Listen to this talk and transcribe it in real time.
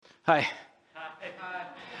Hi.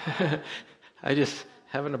 I just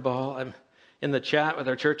having a ball. I'm in the chat with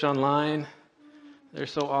our church online. They're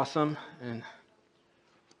so awesome, and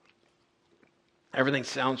everything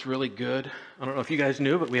sounds really good. I don't know if you guys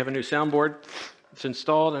knew, but we have a new soundboard. It's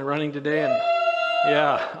installed and running today, and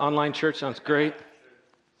yeah, online church sounds great.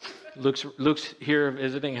 Luke's here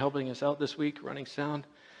visiting, helping us out this week, running sound.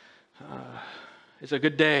 It's a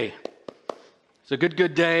good day. It's a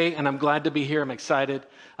good day, and I'm glad to be here. I'm excited.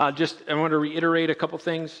 I want to reiterate a couple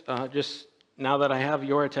things, just now that I have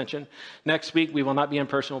your attention. Next week, we will not be in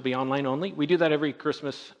person. We'll be online only. We do that every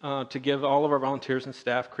Christmas to give all of our volunteers and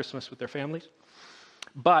staff Christmas with their families.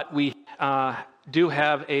 But we do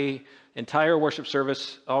have an entire worship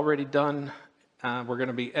service already done. We're going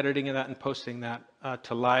to be editing that and posting that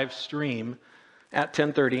to live stream at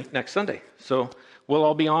 10:30 next Sunday. So we'll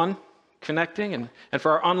all be on, connecting. And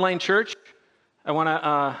for our online church, I want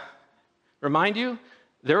to remind you,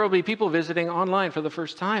 there will be people visiting online for the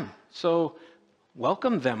first time. So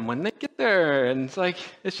welcome them when they get there. And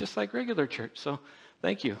it's just like regular church. So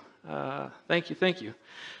thank you. Thank you.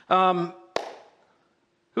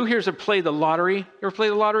 Who here's played the lottery? You ever play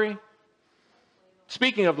the lottery?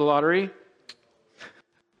 Speaking of the lottery,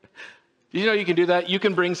 you know you can do that. You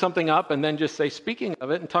can bring something up and then just say, speaking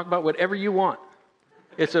of it, and talk about whatever you want.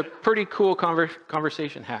 It's a pretty cool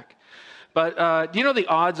conversation hack. But do you know the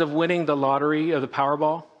odds of winning the lottery of the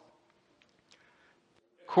Powerball?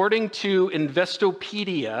 According to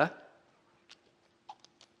Investopedia,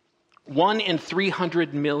 1 in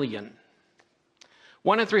 300 million.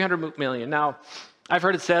 1 in 300 million. Now, I've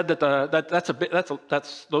heard it said that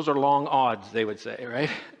those are long odds, they would say, right?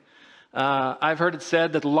 I've heard it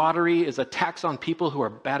said that the lottery is a tax on people who are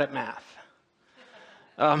bad at math.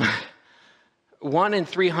 1 in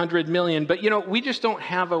 300 million, but we just don't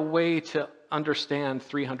have a way to understand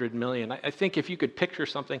 300 million. I think if you could picture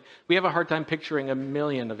something, we have a hard time picturing 1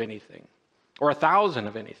 million of anything or 1,000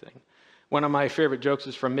 of anything. One of my favorite jokes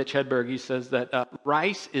is from Mitch Hedberg. He says that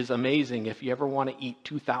rice is amazing if you ever want to eat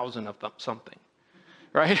 2,000 of something,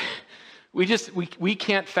 right? We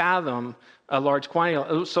can't fathom a large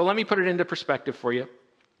quantity. So let me put it into perspective for you.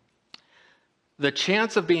 The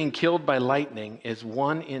chance of being killed by lightning is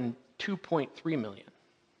 1 in 2.3 million.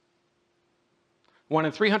 1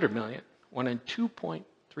 in 300 million. 1 in 2.3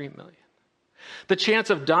 million. The chance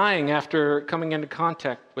of dying after coming into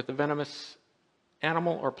contact with a venomous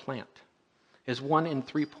animal or plant is 1 in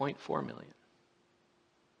 3.4 million.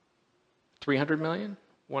 300 million?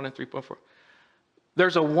 1 in 3.4.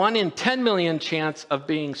 There's a 1 in 10 million chance of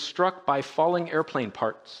being struck by falling airplane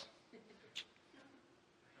parts.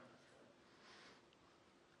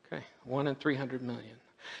 Okay, 1 in 300 million.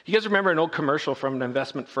 You guys remember an old commercial from an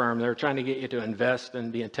investment firm? They were trying to get you to invest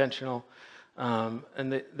and be intentional. And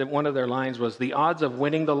one of their lines was, the odds of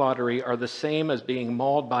winning the lottery are the same as being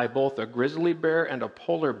mauled by both a grizzly bear and a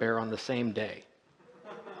polar bear on the same day.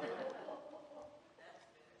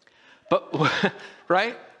 But,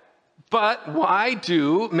 right? But why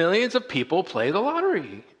do millions of people play the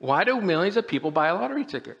lottery? Why do millions of people buy a lottery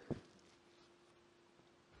ticket?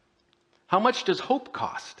 How much does hope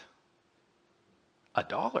cost?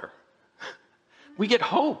 $1. We get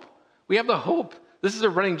hope. We have the hope. This is a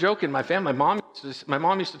running joke in my family. My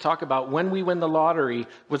mom used to talk about when we win the lottery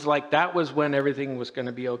was like that was when everything was going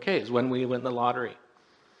to be okay, is when we win the lottery.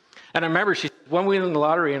 And I remember she said, when we win the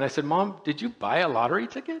lottery, and I said, Mom, did you buy a lottery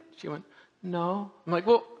ticket? She went, no. I'm like,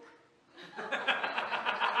 well,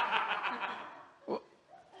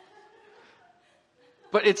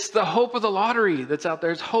 but it's the hope of the lottery that's out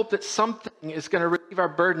there. It's hope that something is going to relieve our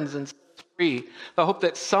burdens and set us free. The hope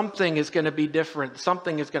that something is going to be different.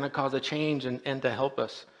 Something is going to cause a change and to help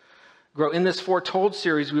us grow. In this Foretold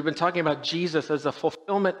series, we've been talking about Jesus as the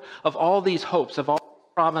fulfillment of all these hopes, of all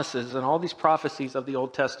promises and all these prophecies of the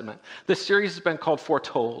Old Testament. This series has been called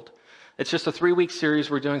Foretold. It's just a 3-week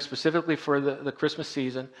series we're doing specifically for the Christmas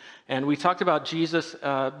season. And we talked about Jesus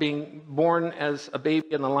being born as a baby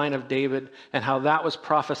in the line of David and how that was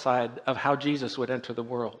prophesied of how Jesus would enter the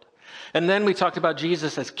world. And then we talked about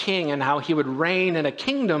Jesus as king and how he would reign in a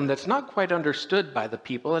kingdom that's not quite understood by the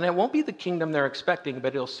people. And it won't be the kingdom they're expecting,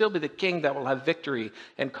 but it'll still be the king that will have victory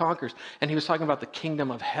and conquers. And he was talking about the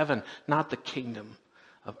kingdom of heaven, not the kingdom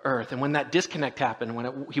of earth. And when that disconnect happened,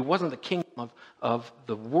 when he wasn't the kingdom of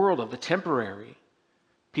the world, of the temporary,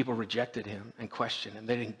 people rejected him and questioned him.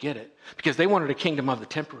 They didn't get it because they wanted a kingdom of the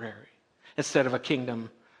temporary instead of a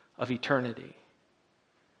kingdom of eternity.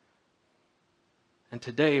 And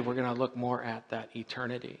today we're going to look more at that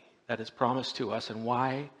eternity that is promised to us and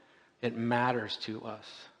why it matters to us.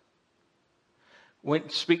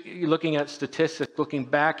 Looking at statistics, looking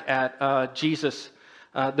back at Jesus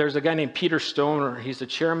There's a guy named Peter Stoner. He's the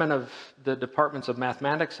chairman of the departments of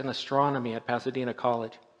mathematics and astronomy at Pasadena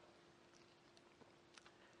College.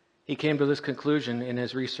 He came to this conclusion in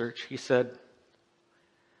his research. He said,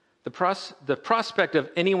 the prospect of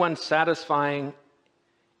anyone satisfying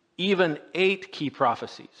even 8 key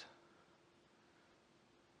prophecies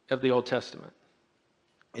of the Old Testament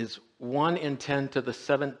is 1 in 10 to the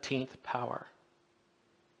 17th power.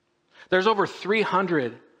 There's over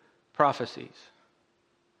 300 prophecies.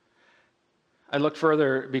 I looked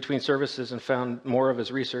further between services and found more of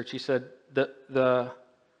his research. He said that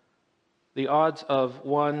the odds of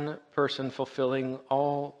one person fulfilling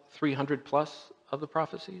all 300 plus of the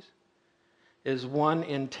prophecies is 1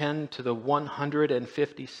 in 10 to the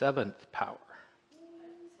 157th power.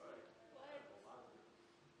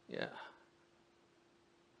 Yeah.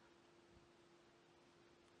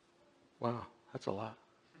 Wow, that's a lot.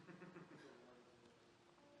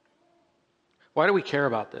 Why do we care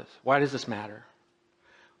about this? Why does this matter?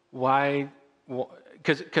 Why?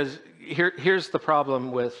 Because here's the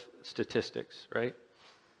problem with statistics, right?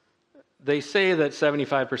 They say that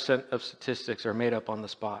 75% of statistics are made up on the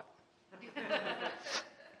spot.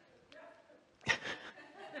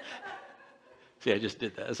 See, I just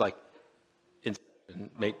did that. It's like,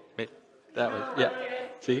 make that was, yeah.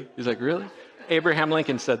 See, he's like, really? Abraham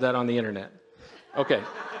Lincoln said that on the internet. Okay.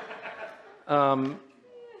 Because,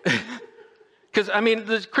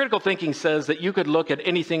 the critical thinking says that you could look at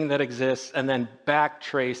anything that exists and then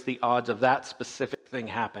backtrace the odds of that specific thing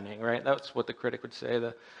happening, right? That's what the critic would say,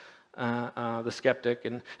 the skeptic,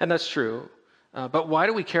 and that's true. But why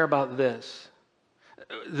do we care about this?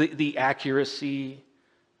 The accuracy,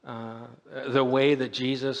 the way that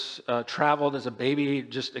Jesus traveled as a baby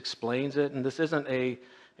just explains it. And this isn't a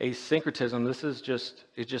syncretism. This is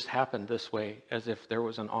it just happened this way, as if there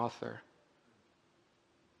was an author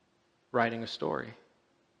writing a story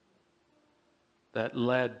that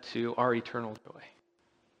led to our eternal joy.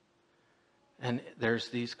 And there's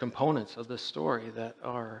these components of this story that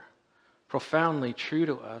are profoundly true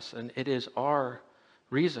to us, and it is our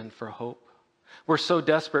reason for hope. We're so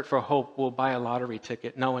desperate for hope, we'll buy a lottery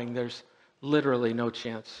ticket knowing there's literally no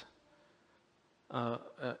chance,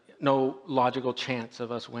 no logical chance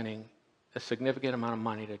of us winning a significant amount of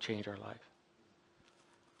money to change our life.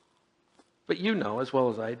 But you know as well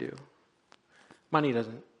as I do, money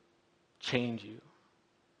doesn't change you.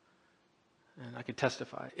 And I can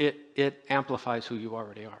testify. It amplifies who you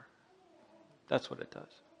already are. That's what it does.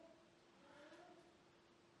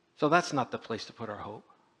 So that's not the place to put our hope.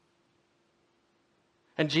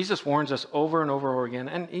 And Jesus warns us over and over again,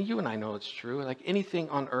 and you and I know it's true, like anything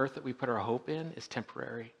on earth that we put our hope in is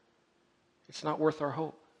temporary. It's not worth our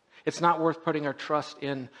hope. It's not worth putting our trust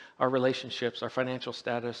in our relationships, our financial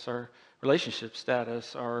status, our relationship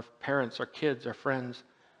status, our parents, our kids, our friends.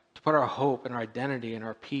 To put our hope and our identity and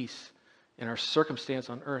our peace in our circumstance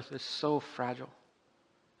on earth is so fragile.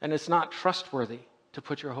 And it's not trustworthy to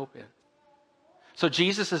put your hope in. So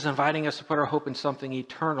Jesus is inviting us to put our hope in something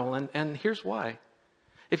eternal. And here's why.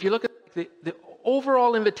 If you look at the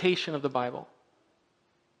overall invitation of the Bible,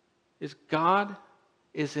 is God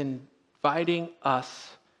is inviting us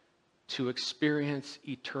to experience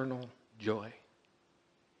eternal joy.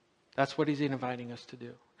 That's what he's inviting us to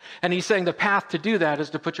do. And he's saying the path to do that is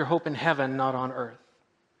to put your hope in heaven, not on earth.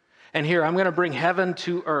 And here, I'm going to bring heaven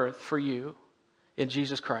to earth for you in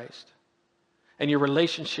Jesus Christ. And your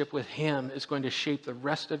relationship with him is going to shape the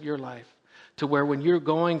rest of your life to where when you're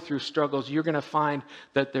going through struggles, you're going to find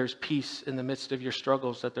that there's peace in the midst of your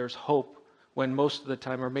struggles, that there's hope when most of the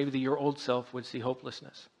time, or maybe your old self would see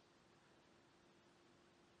hopelessness.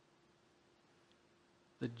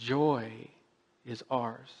 The joy is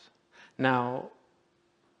ours. Now,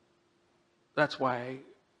 that's why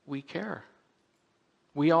we care.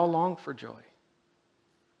 We all long for joy.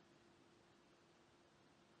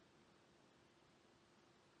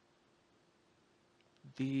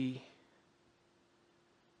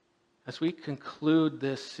 As we conclude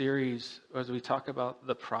this series, as we talk about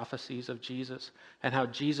the prophecies of Jesus and how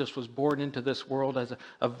Jesus was born into this world as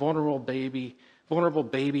a vulnerable baby,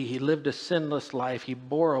 he lived a sinless life. He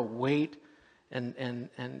bore a weight and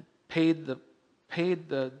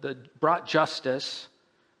brought justice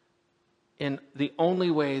in the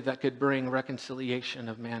only way that could bring reconciliation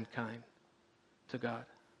of mankind to God.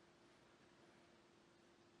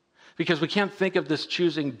 Because we can't think of this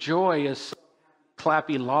choosing joy as some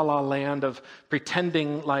clappy la-la land of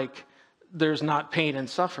pretending like there's not pain and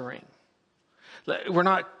suffering. We're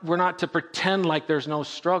not to pretend like there's no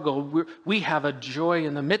struggle. We have a joy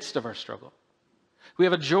in the midst of our struggle. We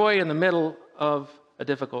have a joy in the middle of a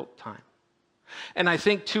difficult time. And I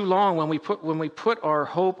think too long when we put our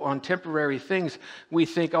hope on temporary things, we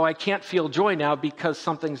think, oh, I can't feel joy now because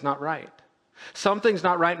something's not right. Something's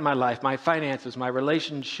not right in my life, my finances, my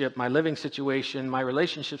relationship, my living situation, my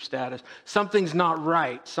relationship status. Something's not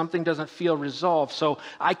right. Something doesn't feel resolved, so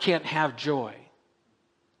I can't have joy.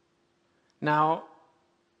 Now,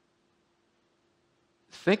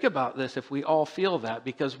 think about this if we all feel that,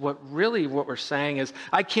 because what we're saying is,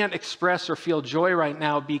 I can't express or feel joy right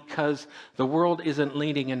now because the world isn't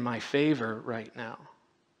leaning in my favor right now.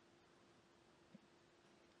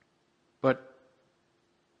 But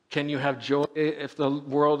can you have joy if the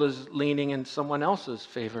world is leaning in someone else's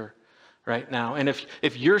favor right now? And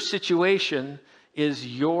if your situation is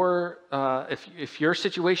if your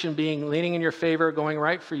situation being leaning in your favor, going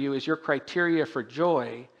right for you, is your criteria for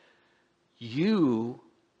joy, you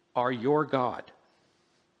are your God.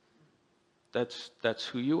 That's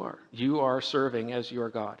who you are. You are serving as your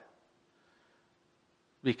God.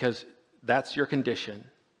 Because that's your condition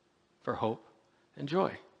for hope and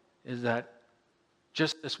joy, is that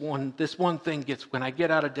just this one thing when I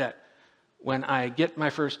get out of debt, when I get my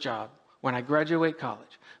first job, when I graduate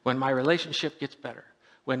college, when my relationship gets better,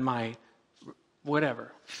 when my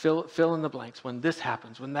whatever, fill in the blanks, when this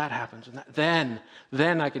happens, when that happens, then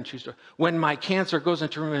I can choose joy. When my cancer goes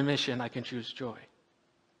into remission, I can choose joy.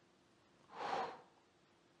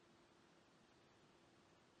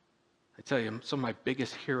 I tell you, some of my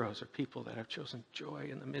biggest heroes are people that have chosen joy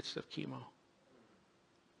in the midst of chemo.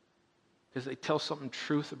 Because they tell something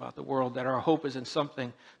truth about the world, that our hope is in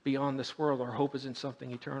something beyond this world. Our hope is in something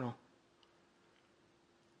eternal.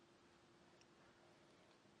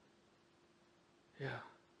 Yeah.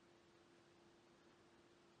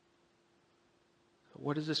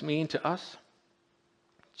 What does this mean to us?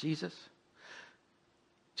 Jesus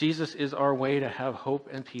is our way to have hope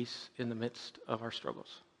and peace in the midst of our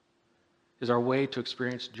struggles. Is our way to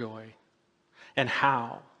experience joy. And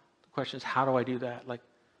how? The question is, how do I do that?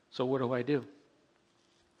 So what do I do?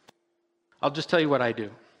 I'll just tell you what I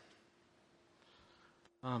do.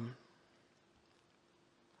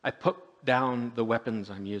 I put down the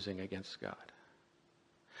weapons I'm using against God.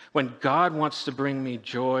 When God wants to bring me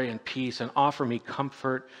joy and peace and offer me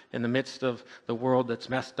comfort in the midst of the world that's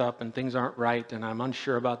messed up and things aren't right and I'm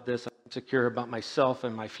unsure about this, I'm insecure about myself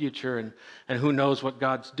and my future and who knows what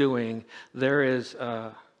God's doing, there is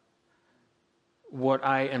what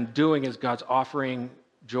I am doing is God's offering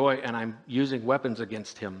joy, and I'm using weapons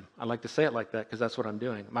against him. I like to say it like that because that's what I'm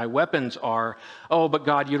doing. My weapons are, oh, but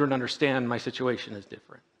God, you don't understand. My situation is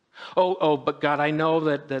different. Oh, but God, I know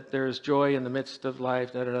that there's joy in the midst of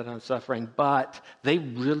life, and suffering, but they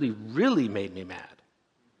really, really made me mad.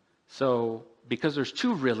 So because there's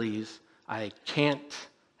two reallys, I can't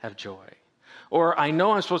have joy. Or I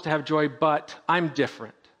know I'm supposed to have joy, but I'm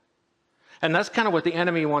different. And that's kind of what the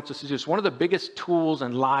enemy wants us to do. It's one of the biggest tools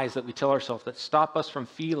and lies that we tell ourselves that stop us from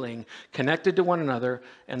feeling connected to one another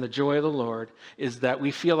and the joy of the Lord is that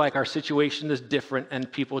we feel like our situation is different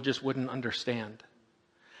and people just wouldn't understand.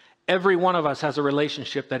 Every one of us has a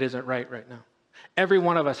relationship that isn't right now. Every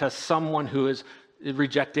one of us has someone who is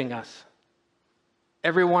rejecting us.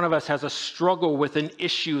 Every one of us has a struggle with an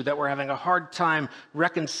issue that we're having a hard time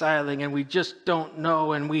reconciling, and we just don't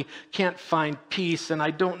know, and we can't find peace, and I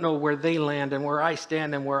don't know where they land and where I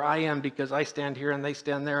stand and where I am because I stand here and they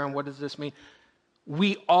stand there, and what does this mean?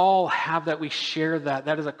 We all have that. We share that.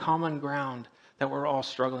 That is a common ground that we're all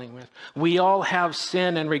struggling with. We all have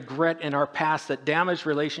sin and regret in our past that damage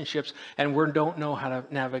relationships, and we don't know how to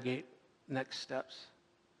navigate next steps.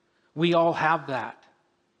 We all have that.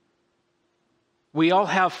 We all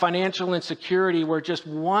have financial insecurity where just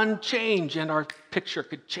one change and our picture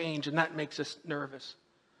could change, and that makes us nervous.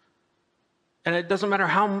 And it doesn't matter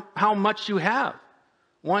how much you have,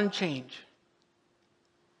 one change.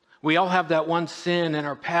 We all have that one sin in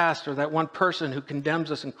our past or that one person who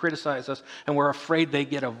condemns us and criticizes us, and we're afraid they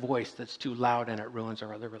get a voice that's too loud and it ruins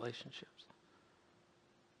our other relationships.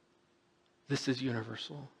 This is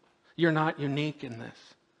universal. You're not unique in this.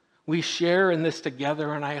 We share in this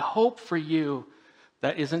together, and I hope for you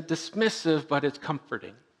that isn't dismissive, but it's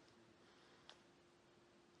comforting.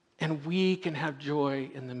 And we can have joy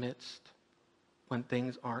in the midst when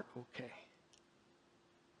things aren't okay.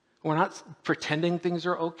 We're not pretending things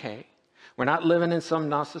are okay. We're not living in some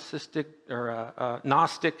narcissistic or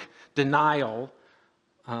Gnostic denial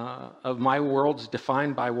of my world's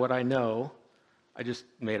defined by what I know. I just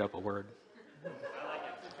made up a word.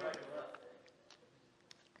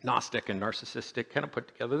 Gnostic and narcissistic kind of put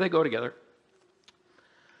together. They go together.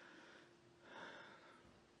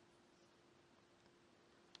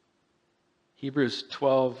 Hebrews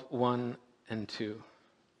 12, 1 and 2.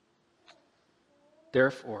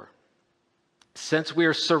 Therefore, since we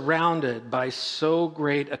are surrounded by so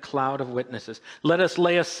great a cloud of witnesses, let us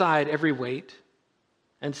lay aside every weight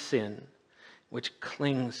and sin which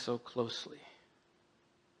clings so closely.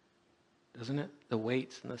 Doesn't it? The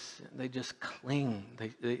weights and the sin, they just cling.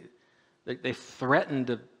 They threaten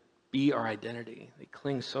to be our identity. They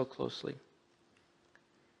cling so closely.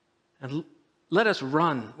 And let us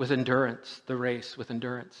run with endurance, the race with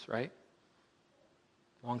endurance, right?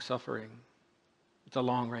 Long suffering. It's a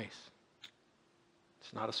long race.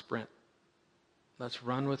 It's not a sprint. Let's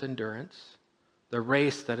run with endurance the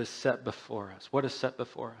race that is set before us. What is set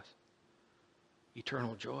before us?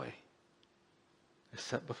 Eternal joy is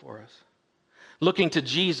set before us. Looking to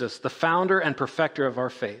Jesus, the founder and perfecter of our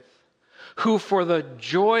faith, who for the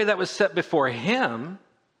joy that was set before him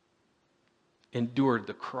endured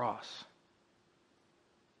the cross,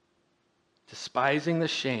 despising the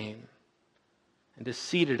shame, and is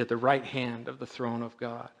seated at the right hand of the throne of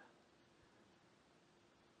God.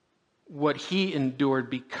 What he endured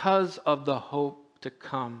because of the hope to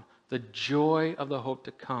come, the joy of the hope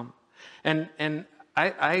to come. And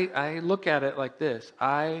I look at it like this.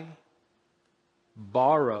 I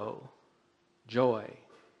borrow joy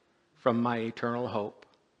from my eternal hope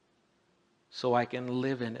so I can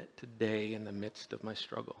live in it today in the midst of my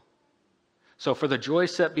struggle. So for the joy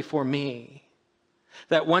set before me,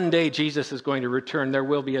 that one day Jesus is going to return, there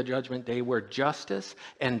will be a judgment day where justice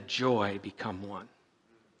and joy become one.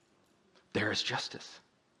 There is justice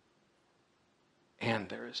and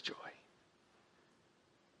there is joy.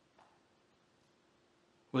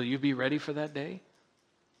 Will you be ready for that day?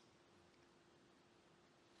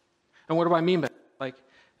 And what do I mean by that? Like,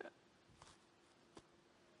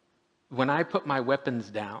 when I put my weapons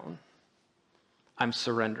down, I'm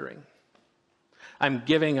surrendering. I'm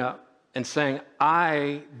giving up and saying,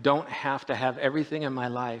 I don't have to have everything in my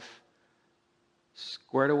life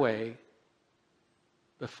squared away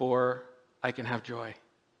before I can have joy.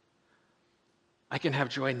 I can have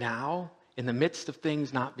joy now in the midst of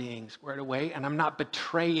things not being squared away, and I'm not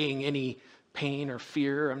betraying any pain or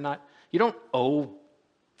fear. You don't owe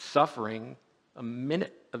suffering a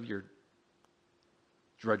minute of your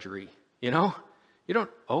drudgery, you know? You don't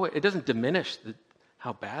owe it. It doesn't diminish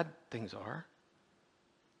how bad things are.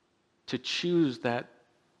 To choose that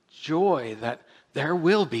joy that there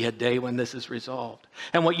will be a day when this is resolved.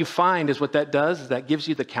 And what you find is what that does is that gives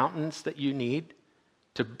you the countenance that you need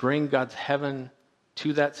to bring God's heaven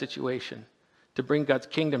to that situation, to bring God's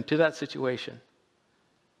kingdom to that situation.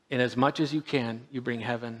 In as much as you can, you bring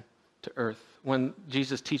heaven to earth. When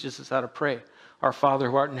Jesus teaches us how to pray, our Father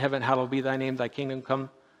who art in heaven, hallowed be thy name, thy kingdom come,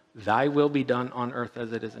 thy will be done on earth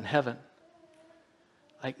as it is in heaven.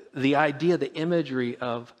 Like the idea, the imagery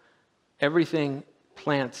of everything,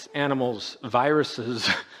 plants, animals, viruses,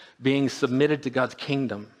 being submitted to God's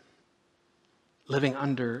kingdom, living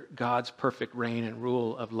under God's perfect reign and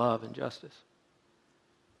rule of love and justice.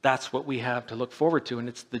 That's what we have to look forward to, and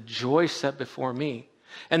it's the joy set before me.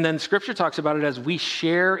 And then Scripture talks about it as we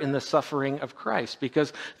share in the suffering of Christ,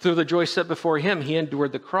 because through the joy set before him, he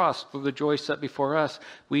endured the cross. Through the joy set before us,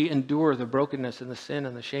 we endure the brokenness and the sin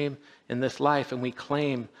and the shame in this life, and we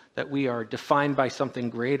claim that we are defined by something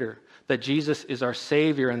greater, that Jesus is our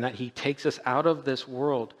Savior, and that he takes us out of this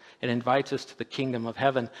world and invites us to the kingdom of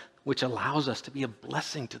heaven, which allows us to be a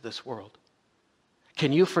blessing to this world.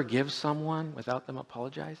 Can you forgive someone without them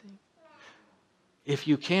apologizing? If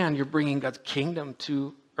you can, you're bringing God's kingdom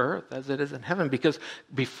to earth as it is in heaven, because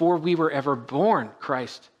before we were ever born,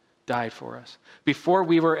 Christ died for us. Before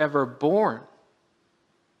we were ever born,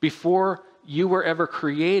 before you were ever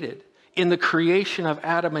created, in the creation of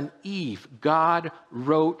Adam and Eve, God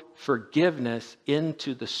wrote forgiveness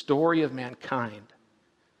into the story of mankind.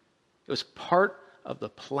 It was part of the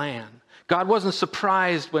plan. God wasn't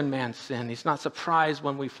surprised when man sinned. He's not surprised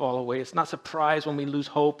when we fall away. It's not surprised when we lose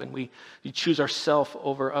hope and we choose ourselves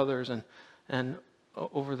over others and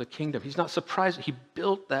over the kingdom. He's not surprised. He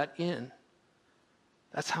built that in.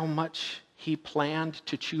 That's how much he planned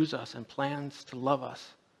to choose us and plans to love us.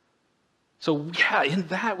 So yeah, in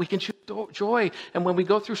that we can choose joy. And when we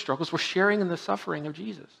go through struggles, we're sharing in the suffering of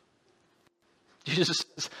Jesus. Jesus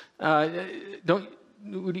says,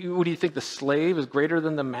 what do you think, the slave is greater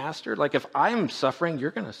than the master? Like if I'm suffering, you're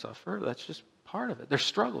going to suffer. That's just part of it. There's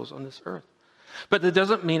struggles on this earth. But that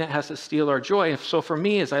doesn't mean it has to steal our joy. So for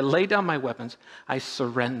me, as I lay down my weapons, I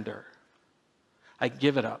surrender. I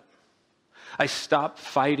give it up. I stop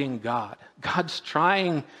fighting God. God's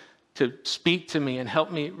trying to speak to me and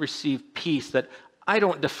help me receive peace, that I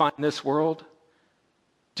don't define this world.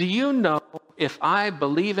 Do you know if I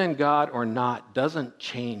believe in God or not doesn't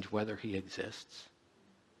change whether he exists?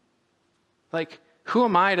 Like, who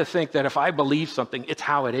am I to think that if I believe something, it's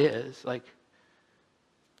how it is? Like,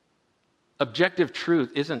 objective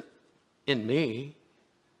truth isn't in me.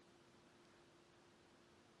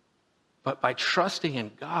 But by trusting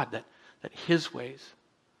in God that his ways,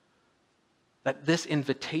 that this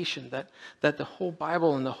invitation, that the whole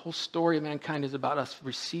Bible and the whole story of mankind is about us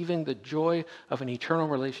receiving the joy of an eternal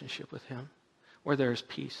relationship with him, where there is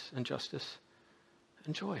peace and justice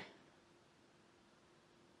and joy.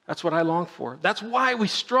 That's what I long for. That's why we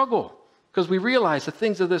struggle, because we realize the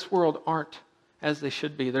things of this world aren't as they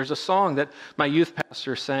should be. There's a song that my youth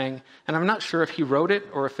pastor sang, and I'm not sure if he wrote it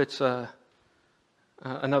or if it's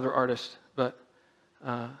another artist, but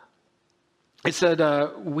it said,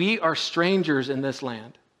 we are strangers in this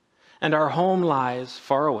land, and our home lies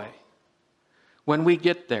far away. When we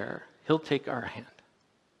get there, he'll take our hand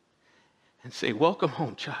and say, welcome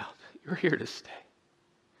home, child. You're here to stay.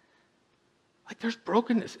 Like, there's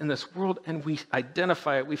brokenness in this world, and we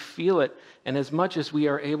identify it, we feel it, and as much as we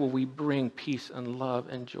are able, we bring peace and love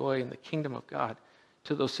and joy in the kingdom of God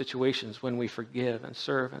to those situations when we forgive and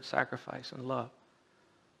serve and sacrifice and love.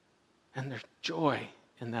 And there's joy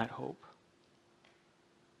in that hope.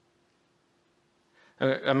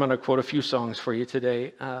 I'm going to quote a few songs for you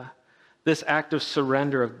today. This act of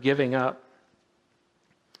surrender, of giving up,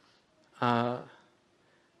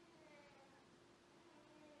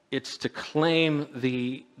 it's to claim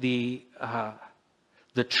the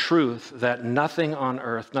truth that nothing on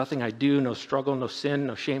earth, nothing I do, no struggle, no sin,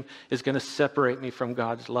 no shame, is going to separate me from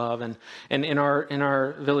God's love. And in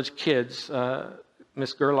our village kids,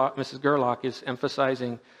 Mrs. Gerlach is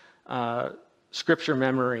emphasizing scripture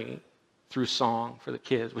memory through song for the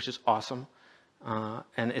kids, which is awesome.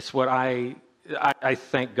 And it's what I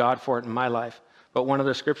thank God for it in my life. But one of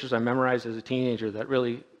the scriptures I memorized as a teenager that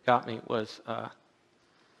really got me was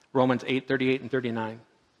Romans 8:38 and 39.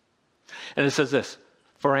 And it says this,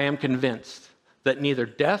 for I am convinced that neither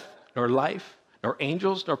death nor life, nor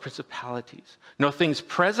angels, nor principalities, no things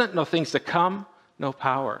present, no things to come, no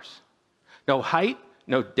powers, no height,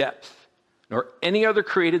 no depth, nor any other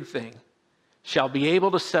created thing shall be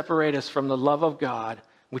able to separate us from the love of God,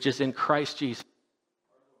 which is in Christ Jesus.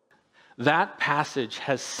 That passage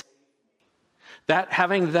has,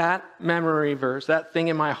 having that memory verse, that thing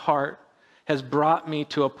in my heart, has brought me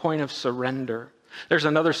to a point of surrender. There's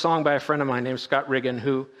another song by a friend of mine named Scott Riggin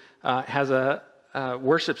who has a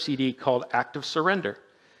worship CD called Act of Surrender.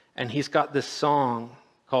 And he's got this song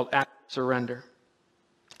called Act of Surrender.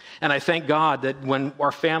 And I thank God that when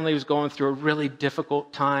our family was going through a really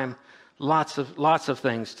difficult time, lots of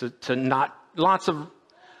things to not, lots of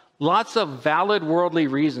valid worldly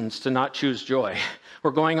reasons to not choose joy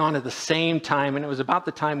were going on at the same time. And it was about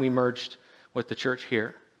the time we merged with the church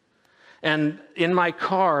here. And in my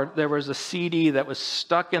car, there was a CD that was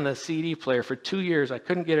stuck in the CD player for 2 years. I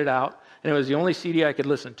couldn't get it out. And it was the only CD I could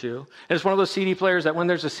listen to. And it's one of those CD players that when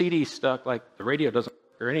there's a CD stuck, like the radio doesn't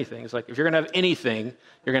work or anything. It's like, if you're going to have anything,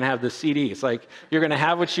 you're going to have the CD. It's like, you're going to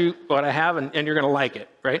have what I have, and you're going to like it,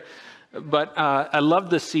 right? But I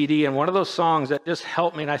love the CD, and one of those songs that just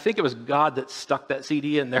helped me, and I think it was God that stuck that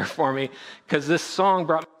CD in there for me, because this song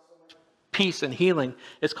brought me peace and healing.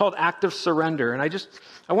 It's called Act of Surrender, and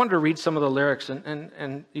I wanted to read some of the lyrics,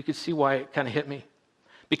 and you could see why it kind of hit me.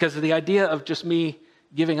 Because of the idea of just me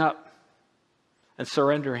giving up and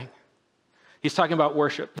surrendering. He's talking about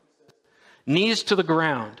worship. Knees to the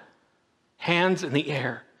ground, hands in the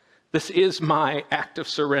air. This is my act of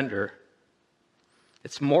surrender.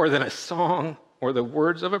 It's more than a song or the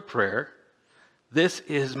words of a prayer. This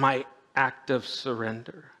is my act of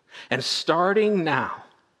surrender. And starting now,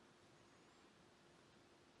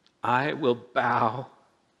 I will bow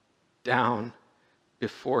down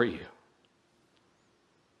before you.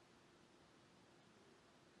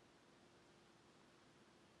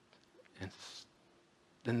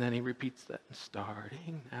 And then he repeats that.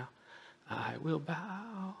 Starting now, I will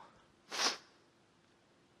bow.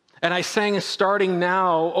 And I sang starting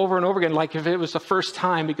now over and over again, like if it was the first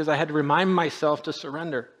time, because I had to remind myself to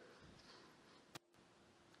surrender.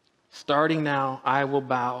 Starting now, I will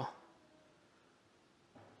bow.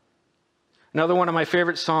 Another one of my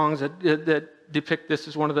favorite songs that depict this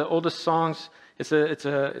is one of the oldest songs. It's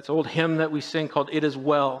an old hymn that we sing called It Is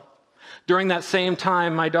Well. During that same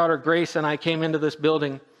time, my daughter Grace and I came into this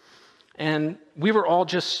building, and we were all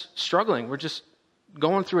just struggling. We're just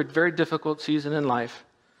going through a very difficult season in life.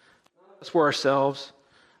 For ourselves,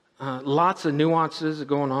 lots of nuances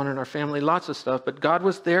going on in our family, lots of stuff, but God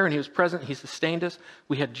was there and he was present. He sustained us.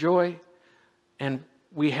 We had joy, and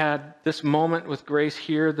we had this moment with Grace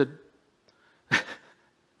here,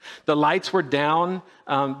 The lights were down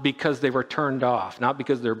because they were turned off, not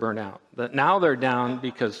because they're burnt out. Now they're down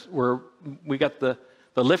because we got the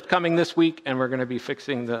lift coming this week, and we're going to be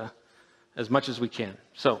fixing as much as we can.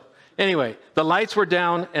 So anyway, the lights were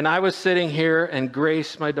down, and I was sitting here, and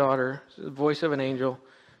Grace, my daughter, the voice of an angel,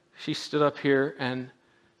 she stood up here, and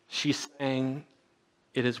she sang,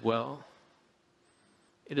 "It is well.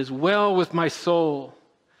 It is well with my soul."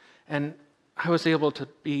 And I was able to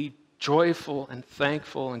be joyful and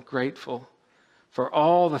thankful and grateful for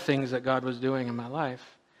all the things that God was doing in my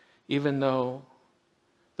life, even though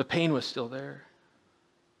the pain was still there.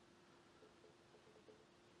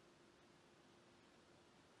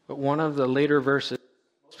 But one of the later verses,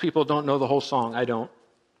 most people don't know the whole song. I don't.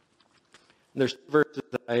 There's verses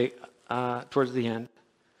that towards the end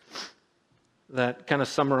that kind of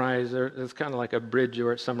summarize, or it's kind of like a bridge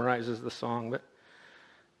where it summarizes the song.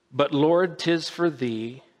 But Lord, 'tis for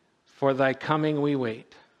thee, for thy coming we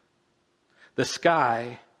wait. The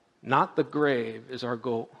sky, not the grave, is our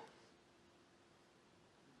goal.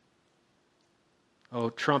 O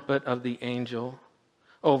trumpet of the angel,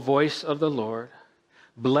 O voice of the Lord,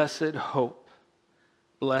 blessed hope,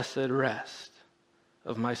 blessed rest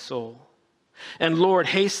of my soul. And Lord,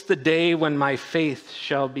 haste the day when my faith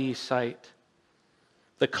shall be sight.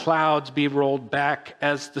 The clouds be rolled back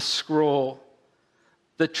as the scroll,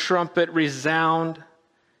 the trumpet resound,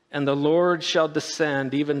 and the Lord shall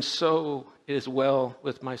descend. Even so, it is well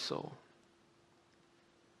with my soul.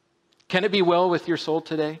 Can it be well with your soul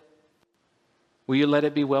today? Will you let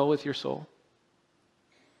it be well with your soul?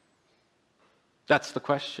 That's the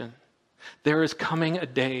question. There is coming a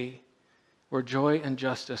day where joy and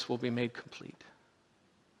justice will be made complete.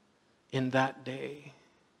 In that day,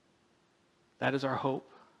 that is our hope.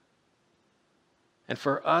 And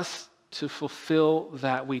for us to fulfill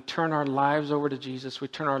that, we turn our lives over to Jesus, we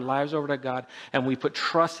turn our lives over to God, and we put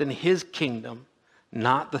trust in His kingdom,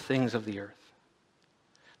 not the things of the earth.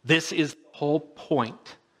 This is the whole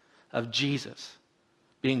point of Jesus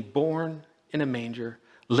being born in a manger,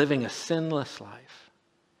 living a sinless life,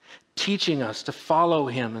 teaching us to follow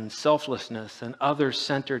Him in selflessness and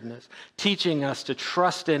other-centeredness, teaching us to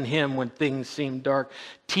trust in Him when things seem dark,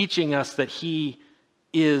 teaching us that He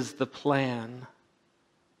is the plan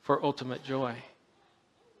for ultimate joy,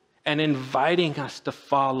 and inviting us to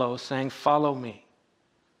follow, saying, "Follow me."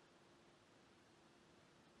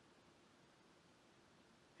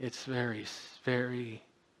 It's very, very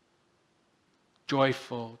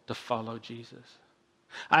joyful to follow Jesus.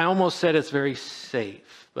 I almost said it's very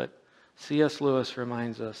safe, but C.S. Lewis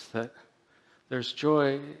reminds us that there's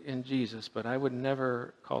joy in Jesus, but I would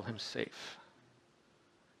never call Him safe.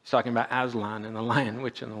 He's talking about Aslan and the Lion,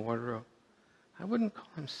 Witch, and the Wardrobe. I wouldn't call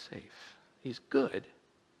Him safe. He's good.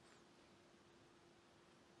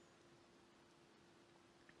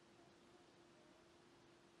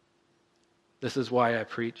 This is why I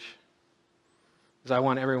preach, because I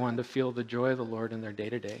want everyone to feel the joy of the Lord in their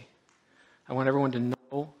day-to-day. I want everyone to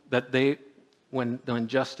know that when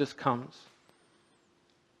justice comes,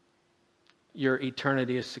 your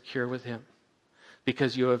eternity is secure with Him,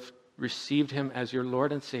 because you have received Him as your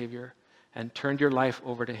Lord and Savior and turned your life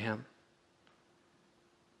over to Him.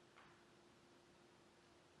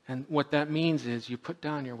 And what that means is you put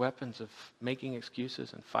down your weapons of making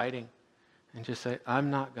excuses and fighting and just say,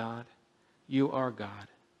 "I'm not God. You are God.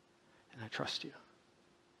 And I trust you.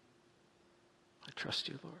 I trust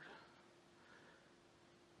you, Lord."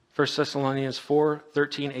 1 Thessalonians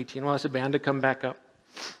 4:13-18. Well, ask the band to come back up.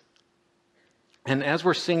 And as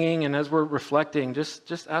we're singing and as we're reflecting,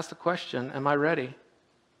 just ask the question, am I ready?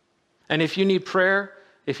 And if you need prayer,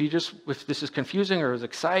 if this is confusing or is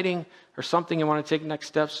exciting or something you want to take next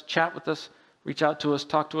steps, chat with us, reach out to us,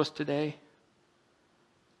 talk to us today.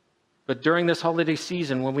 But during this holiday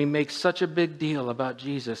season, when we make such a big deal about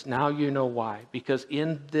Jesus, now you know why. Because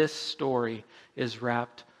in this story is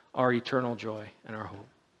wrapped our eternal joy and our hope.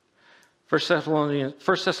 1 Thessalonians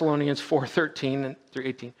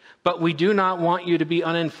 4:13-18. But we do not want you to be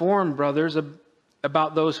uninformed, brothers,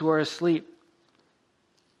 about those who are asleep,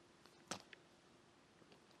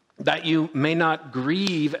 that you may not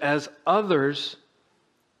grieve as others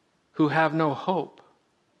who have no hope.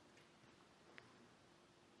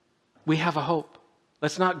 We have a hope.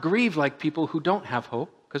 Let's not grieve like people who don't have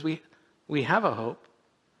hope, because we have a hope.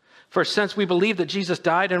 For since we believe that Jesus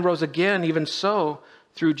died and rose again, even so,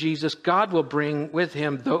 through Jesus, God will bring with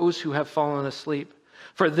Him those who have fallen asleep.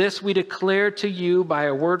 For this we declare to you by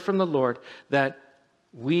a word from the Lord, that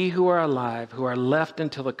We who are alive, who are left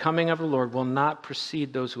until the coming of the Lord, will not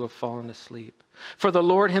precede those who have fallen asleep. For the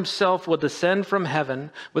Lord himself will descend from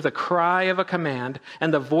heaven with a cry of a command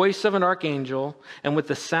and the voice of an archangel and with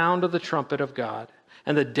the sound of the trumpet of God.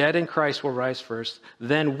 And the dead in Christ will rise first.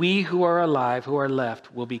 Then we who are alive, who are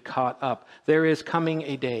left, will be caught up. There is coming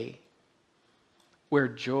a day where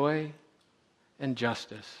joy and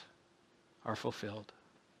justice are fulfilled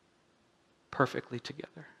perfectly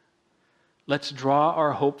together. Let's draw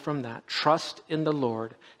our hope from that, trust in the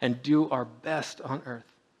Lord, and do our best on earth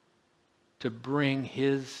to bring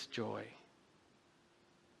his joy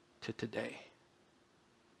to today.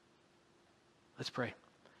 Let's pray.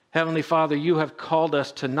 Heavenly Father, you have called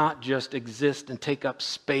us to not just exist and take up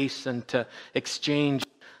space and to exchange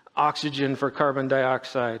oxygen for carbon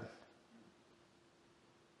dioxide.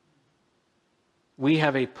 We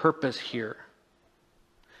have a purpose here.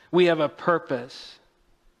 We have a purpose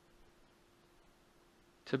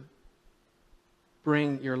to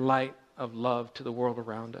bring your light of love to the world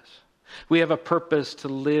around us. We have a purpose to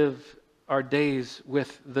live our days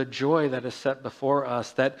with the joy that is set before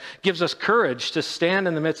us, that gives us courage to stand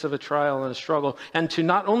in the midst of a trial and a struggle, and to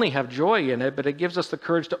not only have joy in it, but it gives us the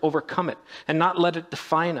courage to overcome it and not let it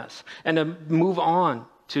define us, and to move on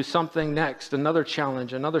to something next, another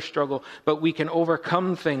challenge, another struggle, but we can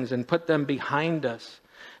overcome things and put them behind us.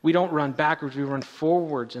 We don't run backwards, we run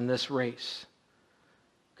forwards in this race.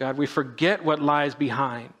 God, we forget what lies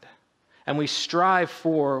behind, and we strive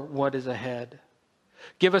for what is ahead.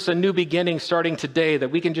 Give us a new beginning starting today that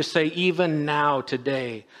we can just say, even now,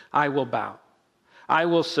 today, I will bow. I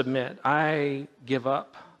will submit. I give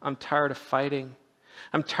up. I'm tired of fighting.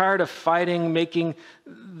 I'm tired of fighting, making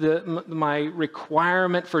my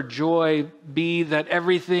requirement for joy be that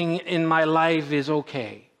everything in my life is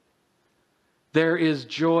okay. There is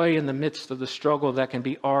joy in the midst of the struggle that can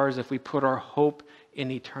be ours if we put our hope in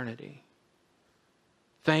eternity.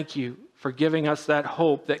 Thank you for giving us that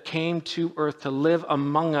hope that came to earth to live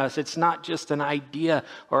among us. It's not just an idea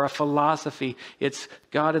or a philosophy. It's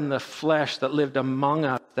God in the flesh that lived among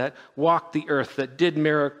us, that walked the earth, that did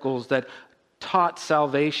miracles, that taught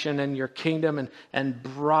salvation and your kingdom and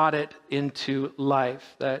brought it into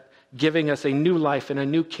life, that giving us a new life and a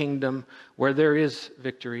new kingdom where there is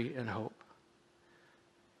victory and hope.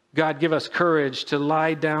 God, give us courage to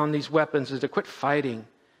lie down these weapons and to quit fighting,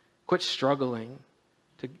 quit struggling,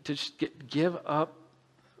 to just give up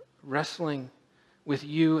wrestling with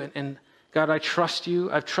you. And God, I trust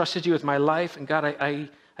you. I've trusted you with my life. And God, I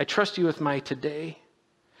trust you with my today.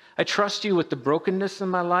 I trust you with the brokenness in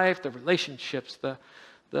my life, the relationships,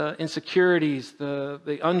 the insecurities,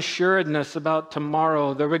 the unsureness about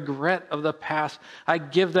tomorrow, the regret of the past. I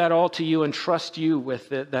give that all to you and trust you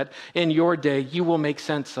with it, that in your day you will make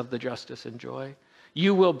sense of the justice and joy.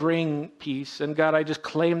 You will bring peace. And God, I just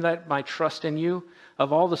claim that my trust in you.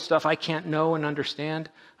 Of all the stuff I can't know and understand,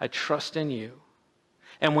 I trust in you.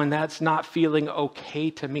 And when that's not feeling okay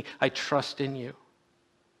to me, I trust in you.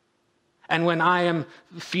 And when I am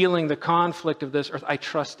feeling the conflict of this earth, I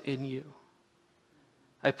trust in you.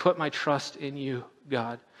 I put my trust in you,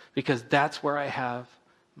 God, because that's where I have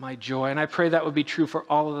my joy. And I pray that would be true for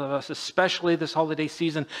all of us, especially this holiday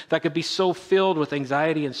season that could be so filled with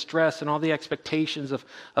anxiety and stress and all the expectations of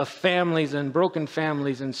families and broken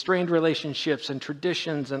families and strained relationships and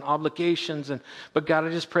traditions and obligations. But God, I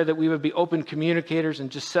just pray that we would be open communicators and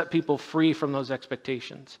just set people free from those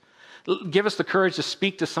expectations. Give us the courage to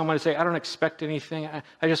speak to someone and say, I don't expect anything.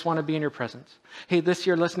 I just want to be in your presence. Hey, this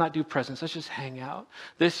year, let's not do presents. Let's just hang out.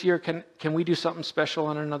 This year, can we do something special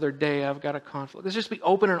on another day? I've got a conflict. Let's just be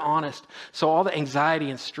open and honest so all the anxiety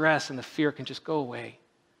and stress and the fear can just go away.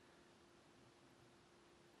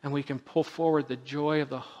 And we can pull forward the joy of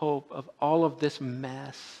the hope of all of this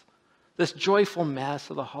mess, this joyful mess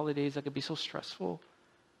of the holidays that could be so stressful.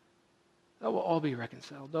 That will all be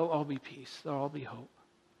reconciled. There'll all be peace. There'll all be hope.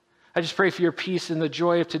 I just pray for your peace and the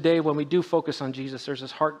joy of today when we do focus on Jesus. There's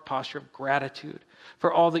this heart posture of gratitude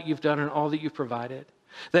for all that you've done and all that you've provided.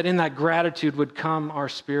 That in that gratitude would come our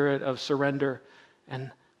spirit of surrender and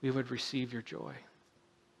we would receive your joy.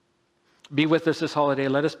 Be with us this holiday.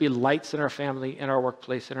 Let us be lights in our family, in our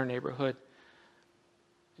workplace, in our neighborhood.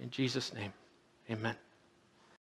 In Jesus' name, amen.